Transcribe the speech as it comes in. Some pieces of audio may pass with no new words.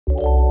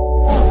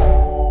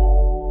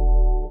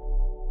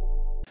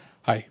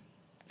Hi,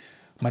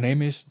 my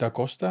name is Da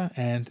Costa,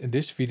 and in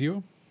this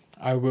video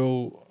I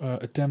will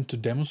attempt to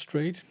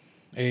demonstrate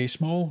a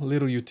small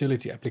little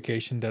utility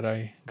application that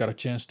I got a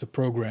chance to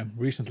program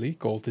recently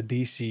called the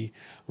DC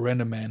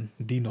Renderman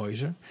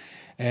denoiser.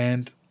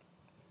 And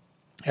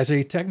as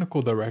a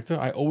technical director,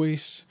 I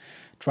always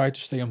try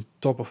to stay on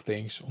top of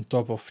things, on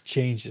top of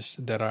changes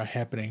that are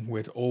happening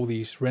with all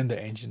these render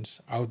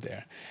engines out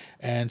there.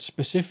 And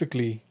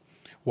specifically,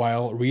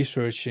 while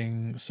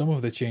researching some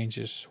of the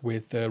changes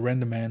with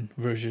Renderman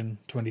version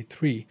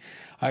 23,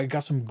 I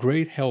got some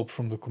great help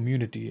from the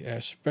community,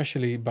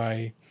 especially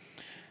by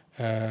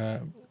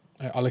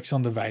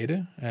Alexander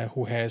Weide,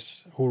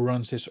 who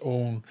runs his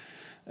own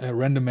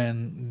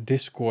Renderman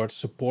Discord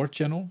support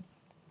channel,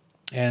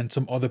 and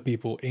some other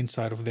people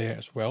inside of there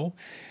as well.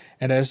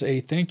 And as a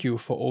thank you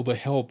for all the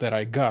help that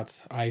I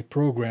got, I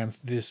programmed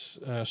this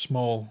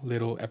small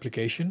little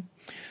application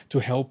to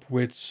help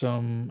with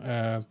some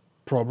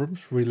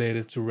problems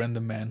related to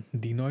Renderman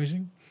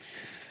denoising.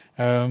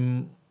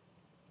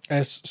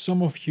 As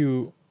some of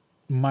you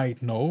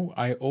might know,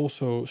 I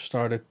also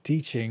started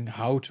teaching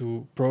how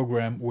to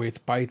program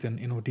with Python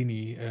in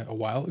Houdini a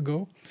while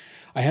ago.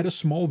 I had a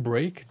small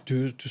break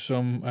due to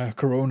some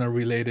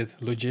corona-related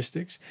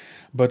logistics,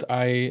 but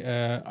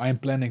I'm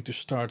planning to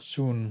start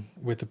soon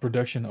with the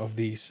production of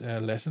these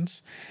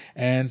lessons.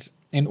 And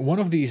in one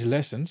of these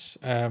lessons,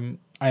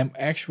 I am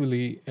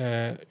actually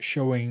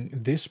showing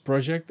this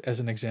project as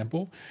an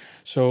example.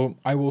 So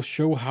I will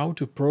show how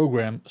to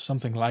program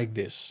something like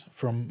this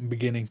from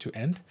beginning to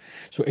end.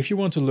 So if you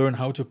want to learn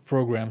how to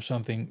program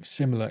something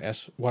similar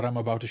as what I'm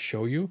about to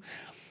show you,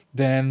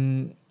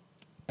 then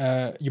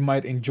you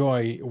might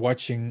enjoy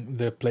watching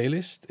the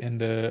playlist in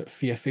the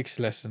VFX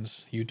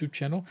Lessons YouTube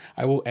channel.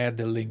 I will add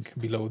the link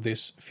below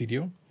this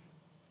video.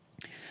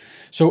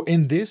 So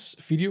in this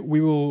video,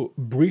 we will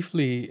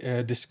briefly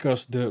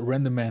discuss the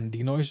Renderman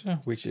denoiser,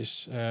 which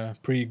is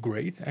pretty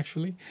great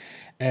actually,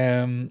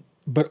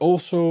 but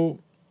also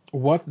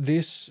what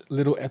this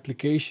little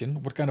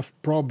application, what kind of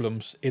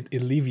problems it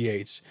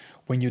alleviates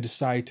when you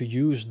decide to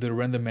use the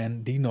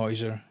Renderman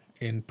denoiser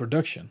in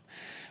production.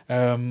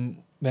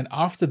 Then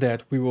after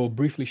that, we will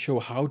briefly show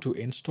how to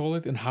install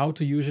it and how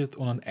to use it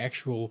on an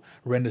actual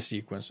render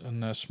sequence,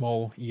 a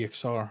small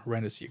EXR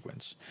render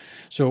sequence.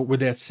 So with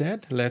that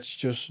said, let's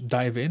just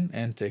dive in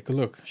and take a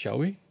look, shall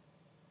we?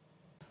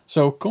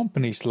 So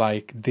companies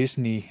like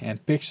Disney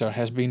and Pixar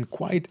has been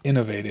quite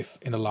innovative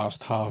in the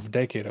last half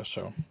decade or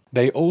so.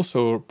 They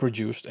also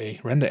produced a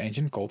render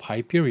engine called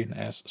Hyperion,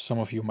 as some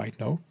of you might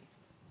know.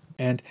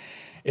 And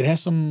it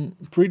has some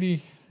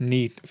pretty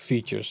neat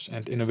features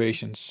and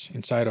innovations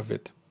inside of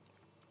it.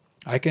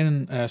 I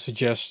can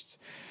suggest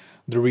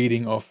the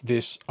reading of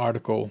this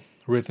article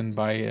written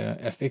by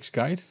FX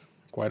Guide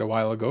quite a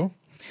while ago.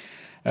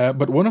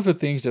 But one of the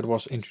things that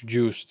was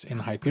introduced in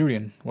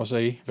Hyperion was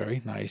a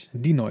very nice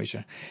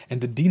denoiser. And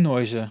the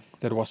denoiser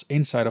that was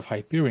inside of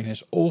Hyperion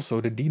is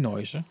also the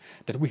denoiser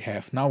that we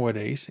have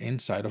nowadays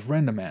inside of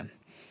Renderman.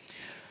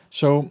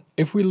 So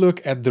if we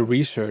look at the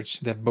research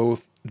that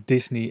both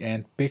Disney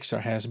and Pixar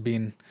has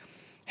been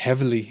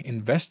heavily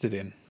invested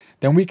in,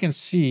 then we can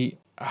see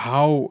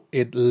how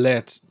it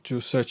led to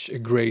such a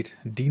great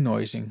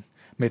denoising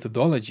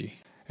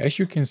methodology. As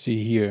you can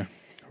see here,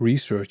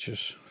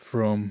 researchers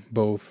from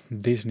both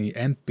Disney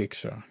and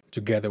Pixar,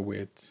 together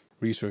with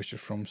researchers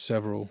from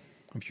several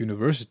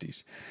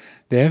universities,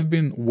 they have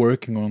been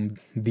working on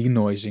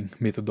denoising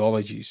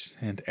methodologies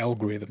and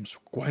algorithms for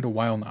quite a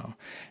while now,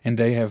 and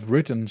they have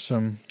written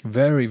some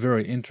very,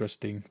 very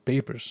interesting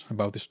papers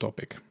about this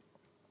topic.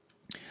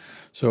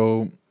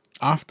 So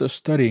after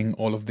studying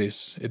all of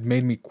this, it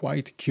made me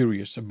quite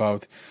curious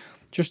about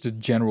just the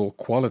general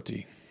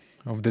quality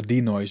of the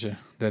denoiser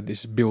that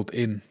is built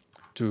in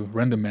to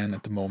Renderman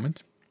at the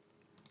moment.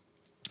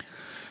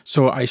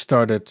 So I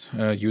started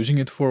using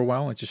it for a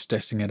while and just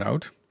testing it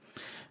out.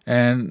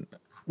 And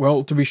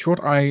well, to be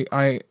short, I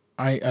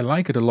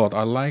like it a lot.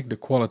 I like the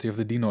quality of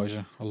the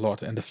denoiser a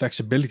lot and the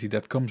flexibility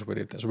that comes with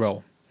it as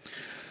well.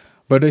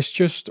 But there's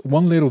just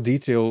one little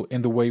detail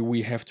in the way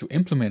we have to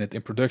implement it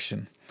in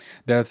production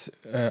that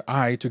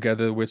I,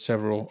 together with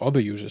several other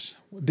users,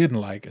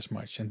 didn't like as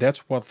much. And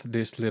that's what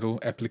this little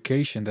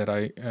application that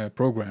I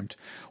programmed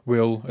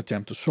will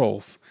attempt to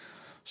solve.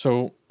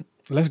 So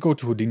let's go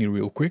to Houdini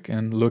real quick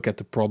and look at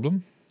the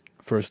problem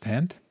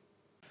firsthand.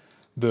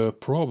 The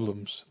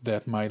problems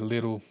that my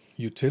little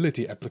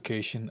utility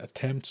application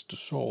attempts to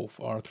solve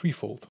are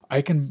threefold.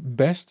 I can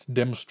best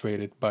demonstrate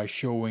it by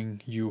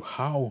showing you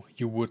how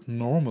you would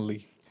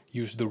normally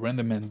use the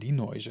Renderman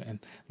denoiser, and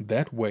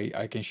that way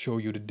I can show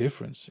you the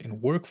difference in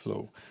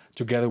workflow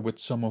together with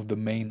some of the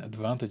main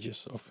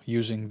advantages of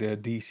using the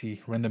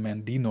DC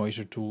Renderman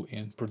denoiser tool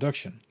in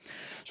production.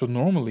 So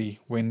normally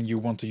when you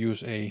want to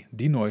use a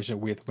denoiser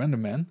with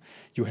Renderman,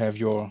 you have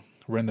your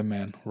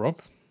Renderman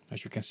ROP,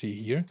 as you can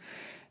see here,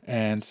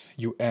 and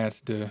you add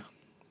the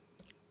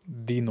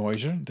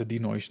denoiser, the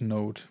denoise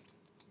node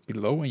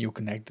below, and you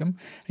connect them,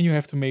 and you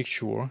have to make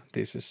sure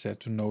this is set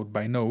to node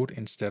by node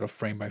instead of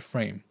frame by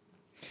frame.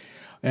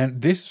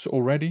 And this is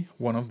already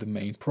one of the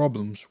main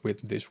problems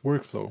with this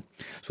workflow.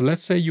 So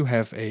let's say you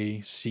have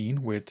a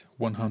scene with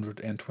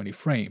 120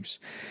 frames,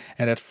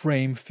 and at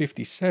frame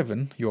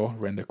 57 your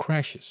render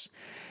crashes.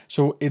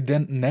 So it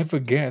then never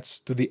gets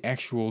to the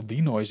actual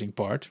denoising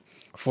part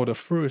for the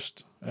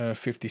first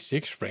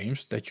 56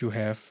 frames that you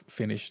have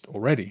finished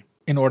already.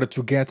 In order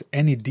to get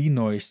any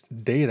denoised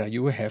data,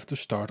 you will have to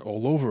start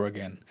all over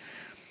again.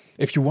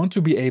 If you want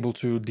to be able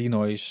to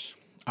denoise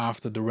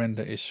after the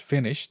render is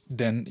finished,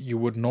 then you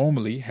would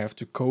normally have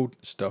to code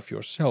stuff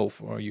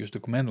yourself or use the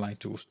command line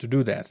tools to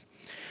do that.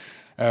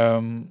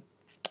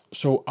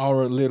 So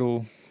our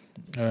little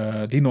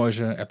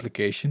denoiser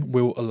application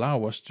will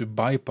allow us to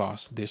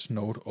bypass this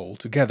node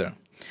altogether.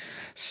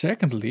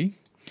 Secondly,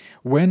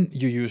 when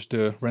you use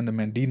the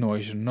Renderman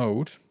denoiser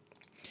node,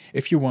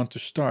 if you want to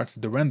start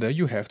the render,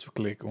 you have to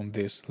click on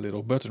this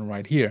little button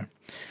right here.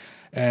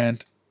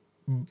 And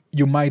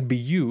you might be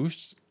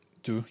used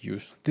to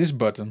use this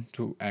button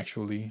to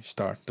actually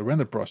start the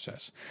render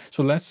process.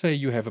 So let's say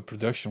you have a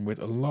production with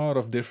a lot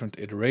of different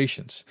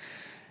iterations.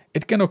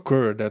 It can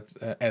occur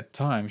that at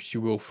times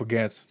you will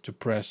forget to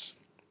press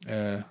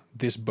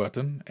this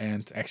button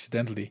and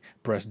accidentally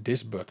press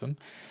this button,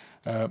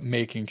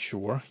 making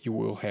sure you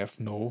will have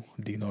no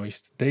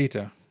denoised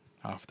data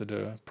after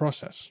the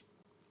process.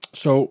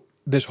 So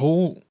this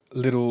whole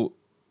little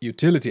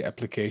utility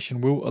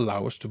application will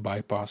allow us to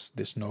bypass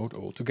this node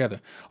altogether.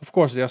 Of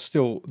course, there are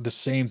still the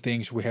same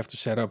things we have to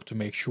set up to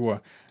make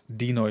sure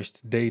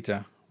denoised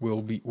data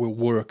will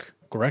work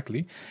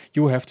correctly.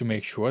 You have to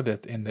make sure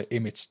that in the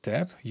image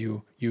tab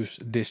you use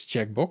this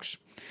checkbox,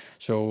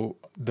 so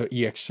the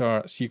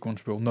EXR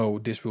sequence will know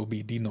this will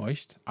be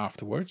denoised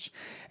afterwards,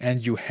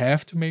 and you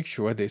have to make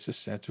sure this is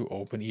set to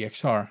open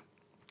EXR.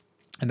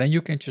 And then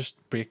you can just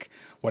pick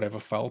whatever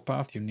file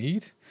path you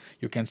need.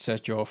 You can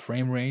set your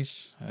frame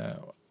range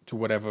to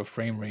whatever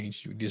frame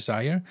range you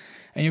desire,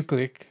 and you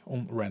click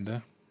on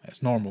render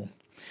as normal.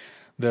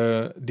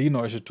 The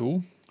denoiser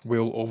tool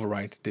will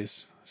override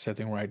this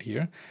setting right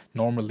here.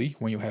 Normally,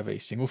 when you have a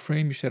single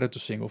frame, you set it to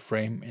single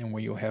frame, and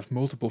when you have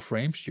multiple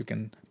frames, you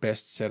can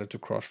best set it to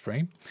cross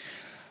frame.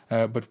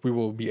 But we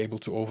will be able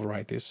to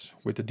override this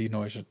with the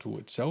denoiser tool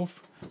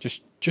itself.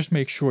 Just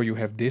make sure you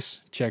have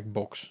this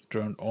checkbox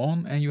turned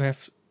on and you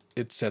have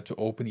it set to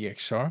open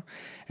EXR,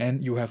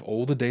 and you have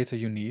all the data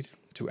you need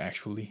to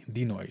actually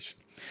denoise.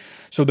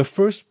 So the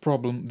first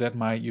problem that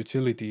my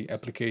utility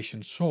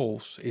application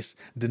solves is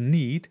the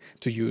need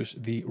to use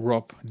the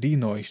ROP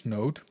denoise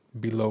node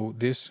below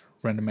this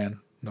Renderman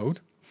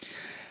node.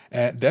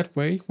 That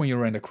way, when your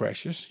render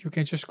crashes, you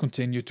can just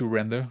continue to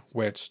render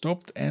where it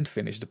stopped and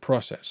finish the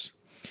process.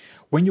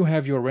 When you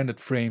have your rendered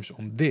frames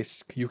on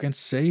disk, you can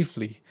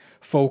safely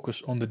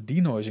focus on the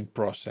denoising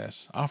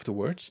process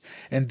afterwards,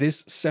 and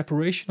this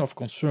separation of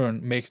concern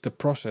makes the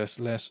process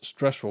less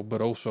stressful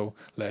but also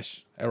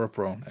less error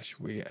prone,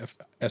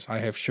 as I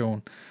have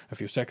shown a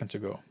few seconds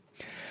ago.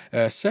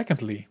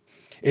 Secondly,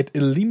 it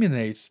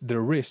eliminates the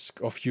risk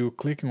of you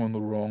clicking on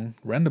the wrong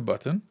render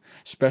button,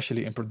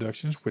 especially in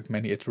productions with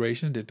many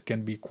iterations. That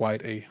can be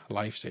quite a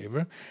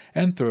lifesaver.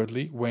 And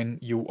thirdly, when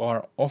you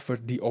are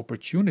offered the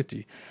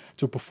opportunity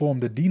to perform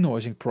the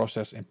denoising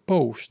process in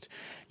post,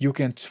 you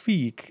can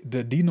tweak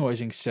the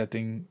denoising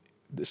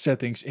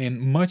settings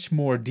in much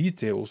more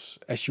details,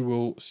 as you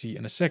will see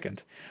in a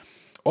second.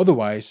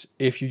 Otherwise,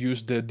 if you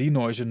use the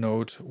denoiser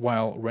node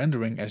while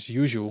rendering as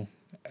usual,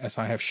 as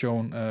I have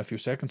shown a few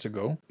seconds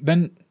ago,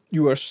 then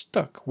you are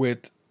stuck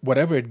with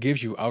whatever it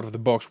gives you out of the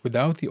box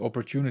without the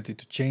opportunity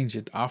to change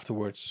it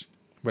afterwards,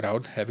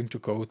 without having to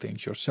code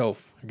things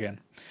yourself again.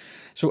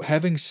 So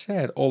having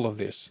said all of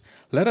this,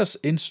 let us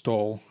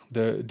install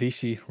the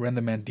DC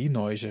Renderman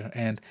denoiser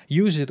and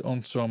use it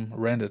on some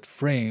rendered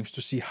frames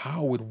to see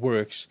how it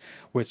works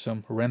with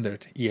some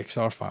rendered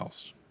EXR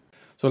files.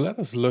 So let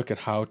us look at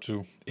how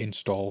to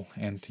install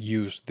and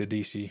use the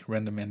DC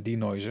Renderman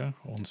denoiser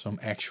on some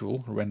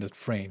actual rendered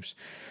frames.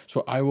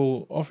 So I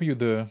will offer you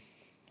the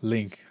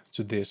link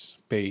to this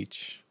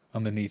page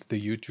underneath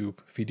the YouTube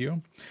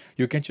video.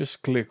 You can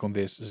just click on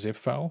this zip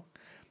file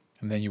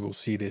and then you will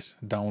see this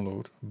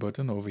download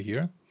button over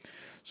here.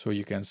 So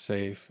you can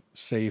save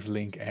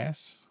link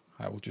as.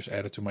 I will just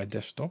add it to my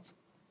desktop.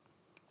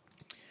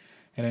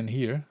 And then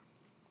here,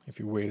 if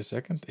you wait a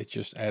second, it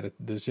just added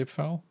the zip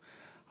file.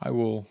 I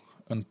will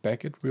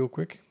unpack it real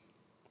quick.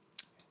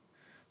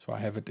 So I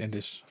have it in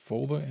this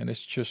folder and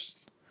it's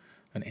just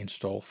an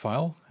install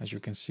file, as you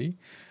can see.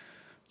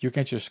 You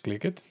can just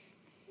click it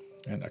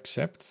and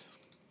accept.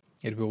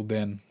 It will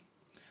then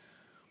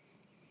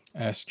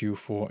ask you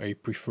for a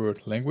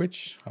preferred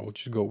language. I will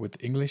just go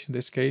with English in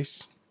this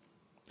case.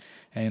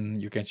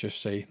 And you can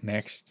just say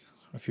next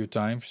a few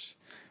times.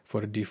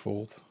 For the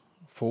default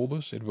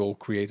folders, it will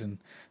create a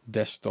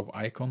desktop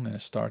icon in a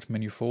start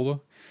menu folder.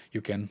 You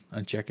can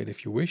uncheck it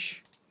if you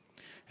wish.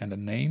 And a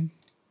name.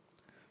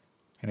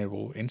 And it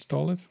will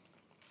install it.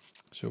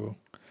 So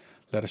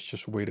let us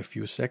just wait a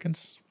few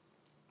seconds.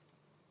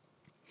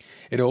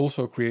 It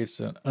also creates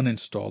an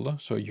uninstaller,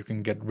 so you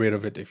can get rid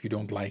of it if you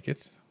don't like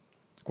it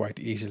quite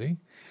easily.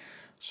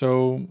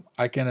 So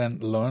I can then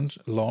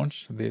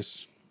launch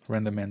this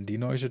Renderman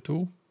denoiser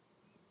tool.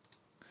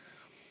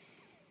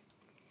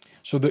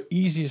 So the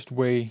easiest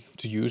way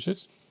to use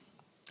it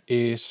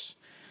is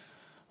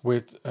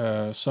with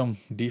some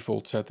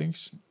default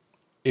settings.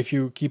 If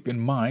you keep in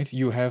mind,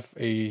 you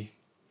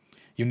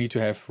need to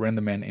have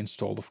Renderman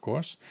installed, of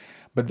course,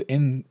 but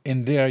in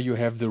there you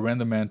have the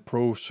Renderman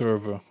Pro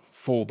Server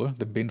folder,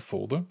 the bin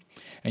folder,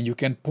 and you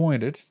can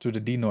point it to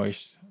the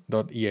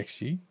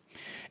denoise.exe.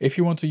 If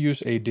you want to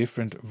use a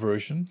different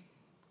version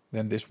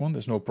than this one,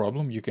 there's no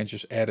problem. You can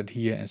just add it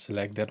here and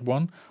select that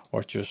one,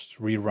 or just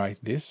rewrite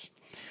this.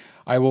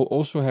 I will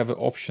also have an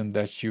option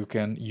that you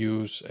can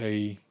use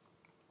a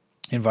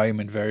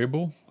environment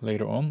variable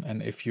later on,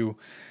 and if you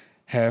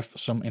have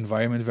some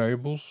environment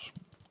variables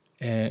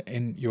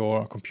in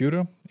your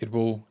computer, it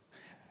will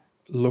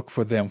look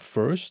for them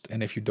first,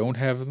 and if you don't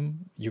have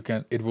them,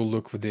 it will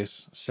look for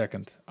this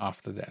second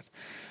after that.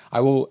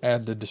 I will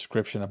add the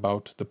description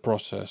about the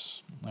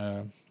process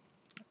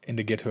in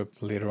the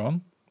GitHub later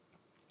on.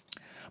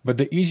 But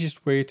the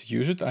easiest way to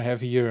use it, I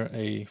have here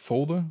a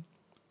folder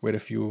with a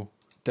few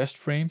test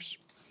frames.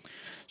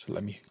 So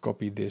let me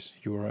copy this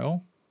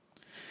URL.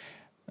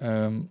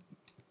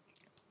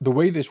 The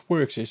way this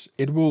works is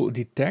it will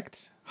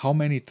detect how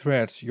many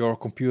threads your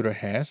computer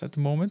has at the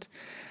moment,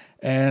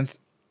 and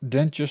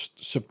then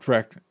just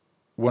subtract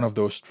one of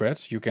those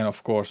threads. You can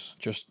of course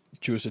just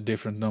choose a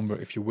different number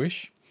if you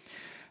wish.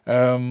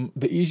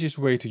 The easiest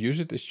way to use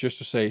it is just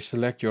to say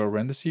select your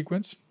render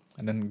sequence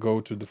and then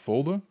go to the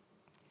folder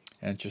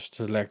and just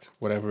select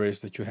whatever it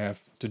is that you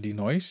have to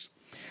denoise.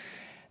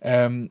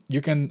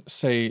 You can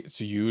say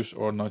to use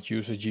or not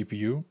use a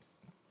GPU,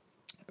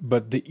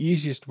 but the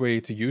easiest way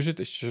to use it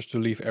is just to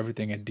leave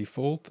everything at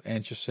default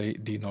and just say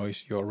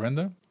denoise your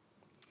render.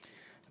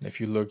 And if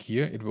you look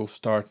here, it will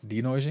start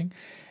denoising,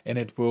 and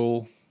it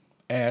will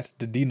add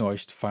the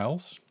denoised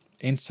files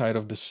inside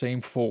of the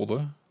same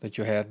folder that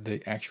you had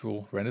the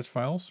actual rendered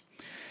files.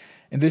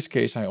 In this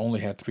case, I only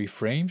had 3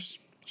 frames.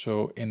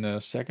 So in a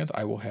second,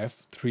 I will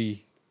have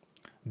 3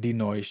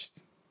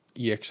 denoised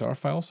EXR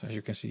files, as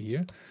you can see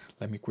here.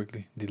 Let me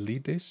quickly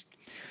delete this.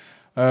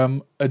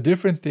 A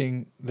different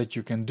thing that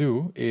you can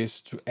do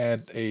is to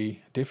add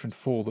a different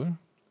folder,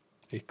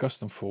 a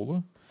custom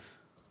folder.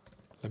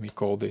 Let me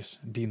call this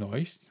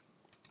denoised.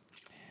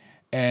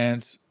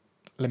 And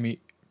let me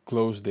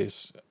close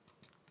this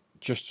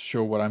just to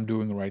show what I'm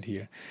doing right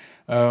here.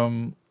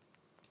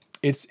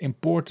 It's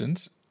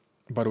important,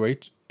 by the way,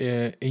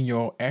 in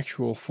your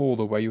actual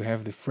folder where you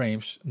have the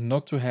frames,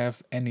 not to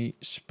have any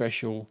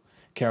special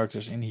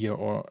characters in here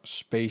or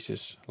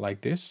spaces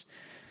like this.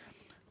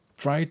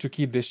 Try to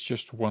keep this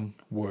just one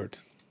word.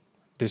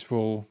 This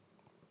will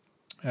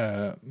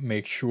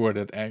make sure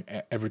that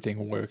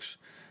everything works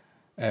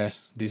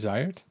as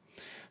desired.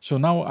 So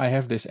now I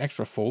have this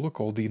extra folder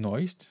called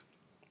denoised.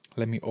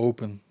 Let me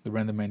open the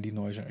Renderman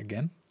denoiser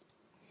again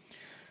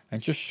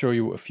and just show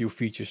you a few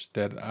features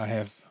that I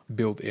have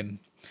built in.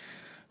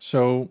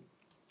 So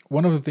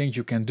one of the things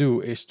you can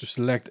do is to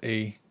select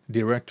a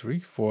directory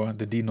for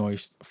the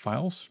denoised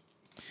files.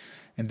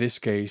 In this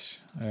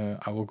case,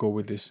 I will go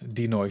with this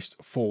denoised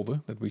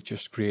folder that we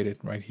just created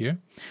right here.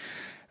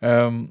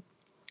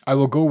 I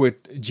will go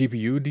with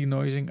GPU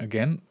denoising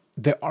again.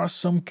 There are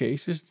some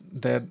cases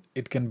that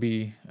it can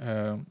be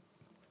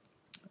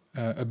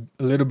a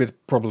little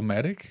bit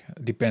problematic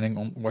depending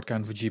on what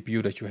kind of a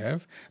GPU that you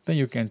have. Then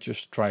you can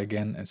just try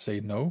again and say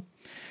no.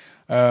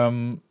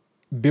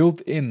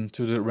 Built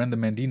into the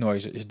Renderman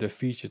denoiser is the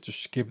feature to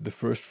skip the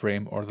first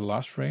frame or the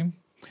last frame.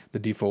 The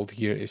default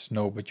here is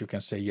no, but you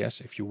can say yes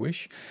if you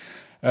wish.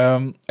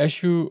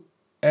 As you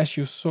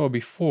saw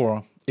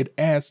before, it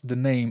adds the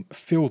name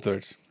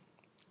filtered.exr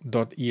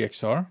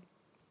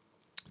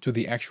to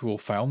the actual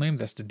file name.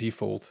 That's the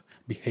default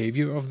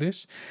behavior of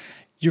this.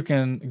 You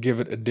can give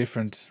it a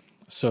different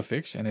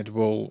suffix and it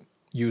will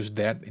use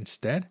that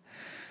instead.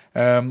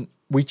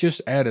 We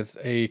just added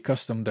a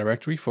custom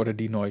directory for the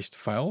denoised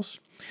files.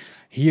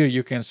 Here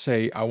you can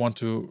say I want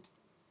to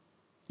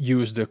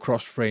use the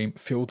cross-frame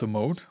filter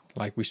mode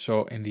like we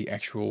saw in the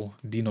actual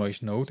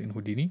denoise node in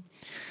Houdini.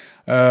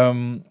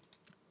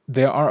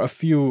 There are a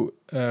few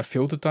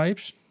filter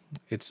types.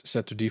 It's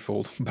set to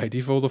default by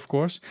default, of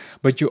course,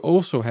 but you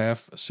also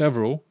have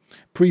several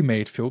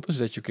pre-made filters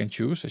that you can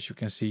choose, as you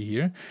can see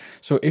here.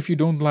 So if you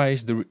don't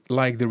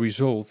like the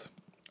result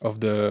of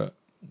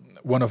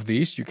one of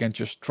these, you can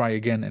just try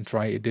again and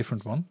try a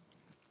different one.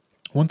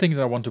 One thing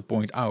that I want to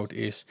point out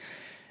is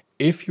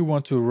if you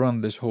want to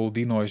run this whole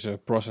denoiser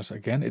process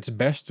again, it's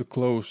best to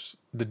close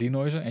the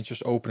denoiser and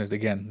just open it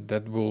again.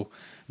 That will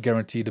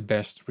guarantee the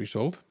best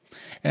result.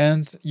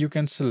 And you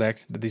can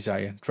select the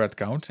desired thread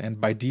count,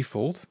 and by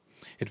default,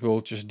 it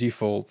will just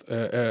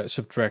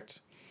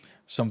subtract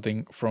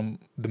something from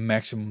the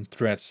maximum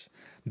threads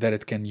that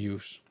it can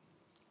use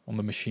on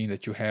the machine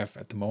that you have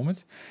at the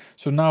moment.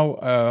 So now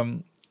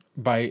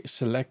by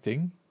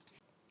selecting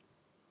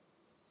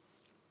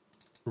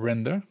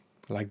render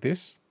like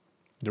this,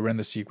 the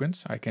render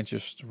sequence, I can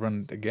just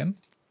run it again.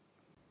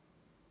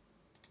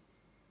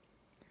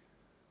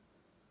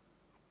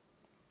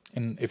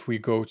 And if we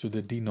go to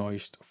the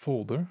denoised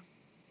folder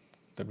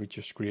that we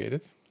just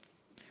created,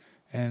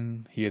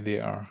 and here they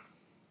are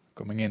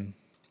coming in.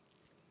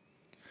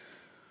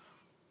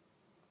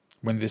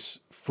 When this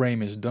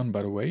frame is done,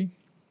 by the way,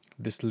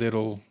 this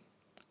little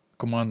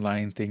command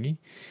line thingy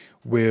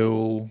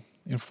will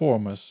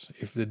inform us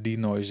if the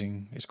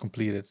denoising is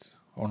completed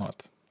or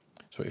not.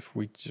 So if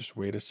we just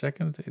wait a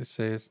second, it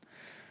says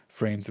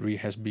frame 3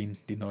 has been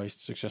denoised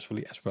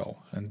successfully as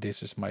well. And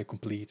this is my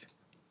complete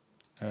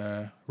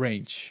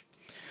range.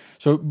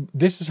 So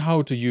this is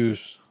how to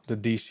use the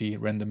DC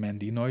Renderman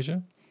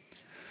denoiser.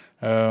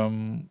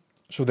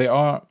 So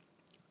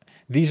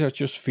these are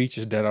just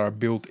features that are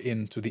built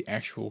into the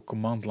actual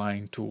command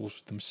line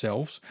tools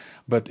themselves,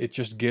 but it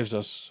just gives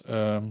us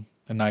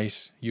a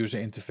nice user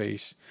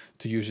interface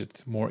to use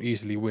it more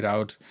easily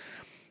without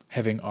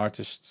having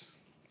artists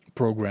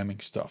programming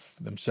stuff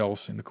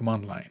themselves in the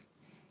command line.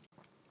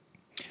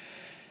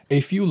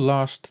 A few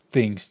last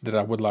things that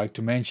I would like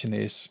to mention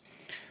is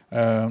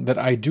that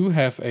I do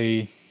have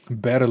a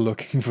better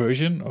looking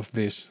version of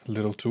this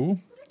little tool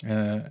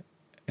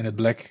in a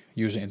black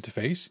user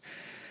interface,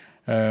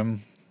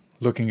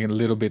 looking a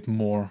little bit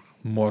more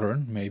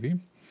modern maybe.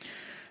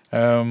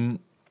 On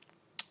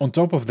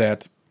top of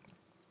that,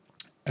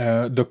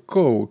 the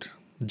code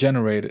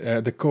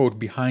generated, the code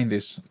behind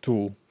this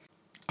tool,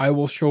 I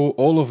will show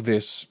all of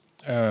this.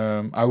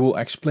 I will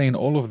explain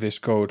all of this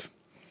code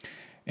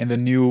in a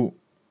new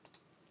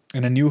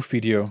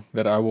video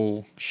that I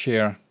will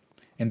share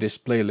in this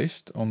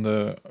playlist on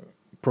the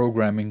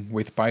Programming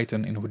with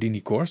Python in Houdini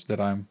course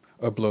that I'm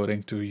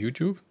uploading to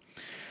YouTube.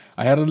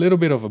 I had a little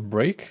bit of a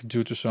break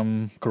due to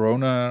some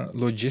corona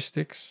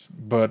logistics,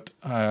 but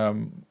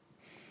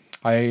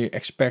I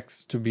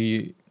expect to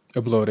be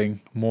uploading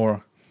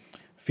more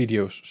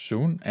videos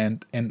soon,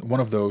 and in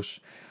one of those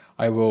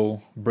I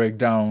will break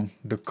down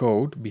the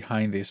code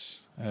behind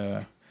this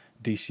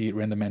DC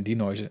Renderman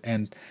denoiser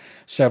and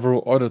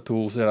several other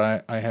tools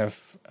that I have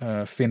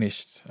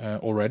finished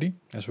already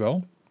as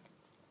well.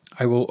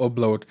 I will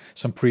upload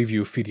some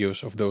preview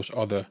videos of those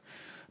other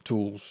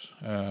tools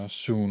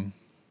soon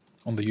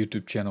on the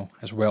YouTube channel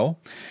as well.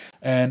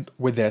 And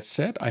with that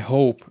said, I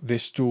hope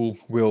this tool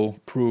will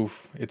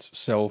prove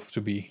itself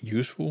to be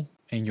useful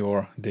in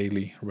your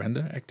daily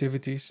render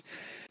activities.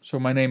 So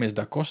my name is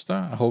Da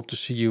Costa. I hope to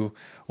see you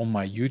on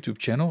my YouTube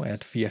channel at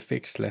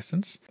VFX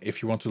Lessons.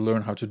 If you want to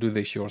learn how to do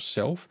this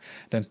yourself,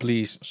 then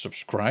please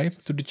subscribe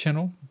to the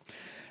channel.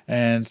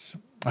 And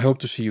I hope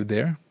to see you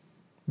there.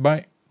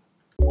 Bye.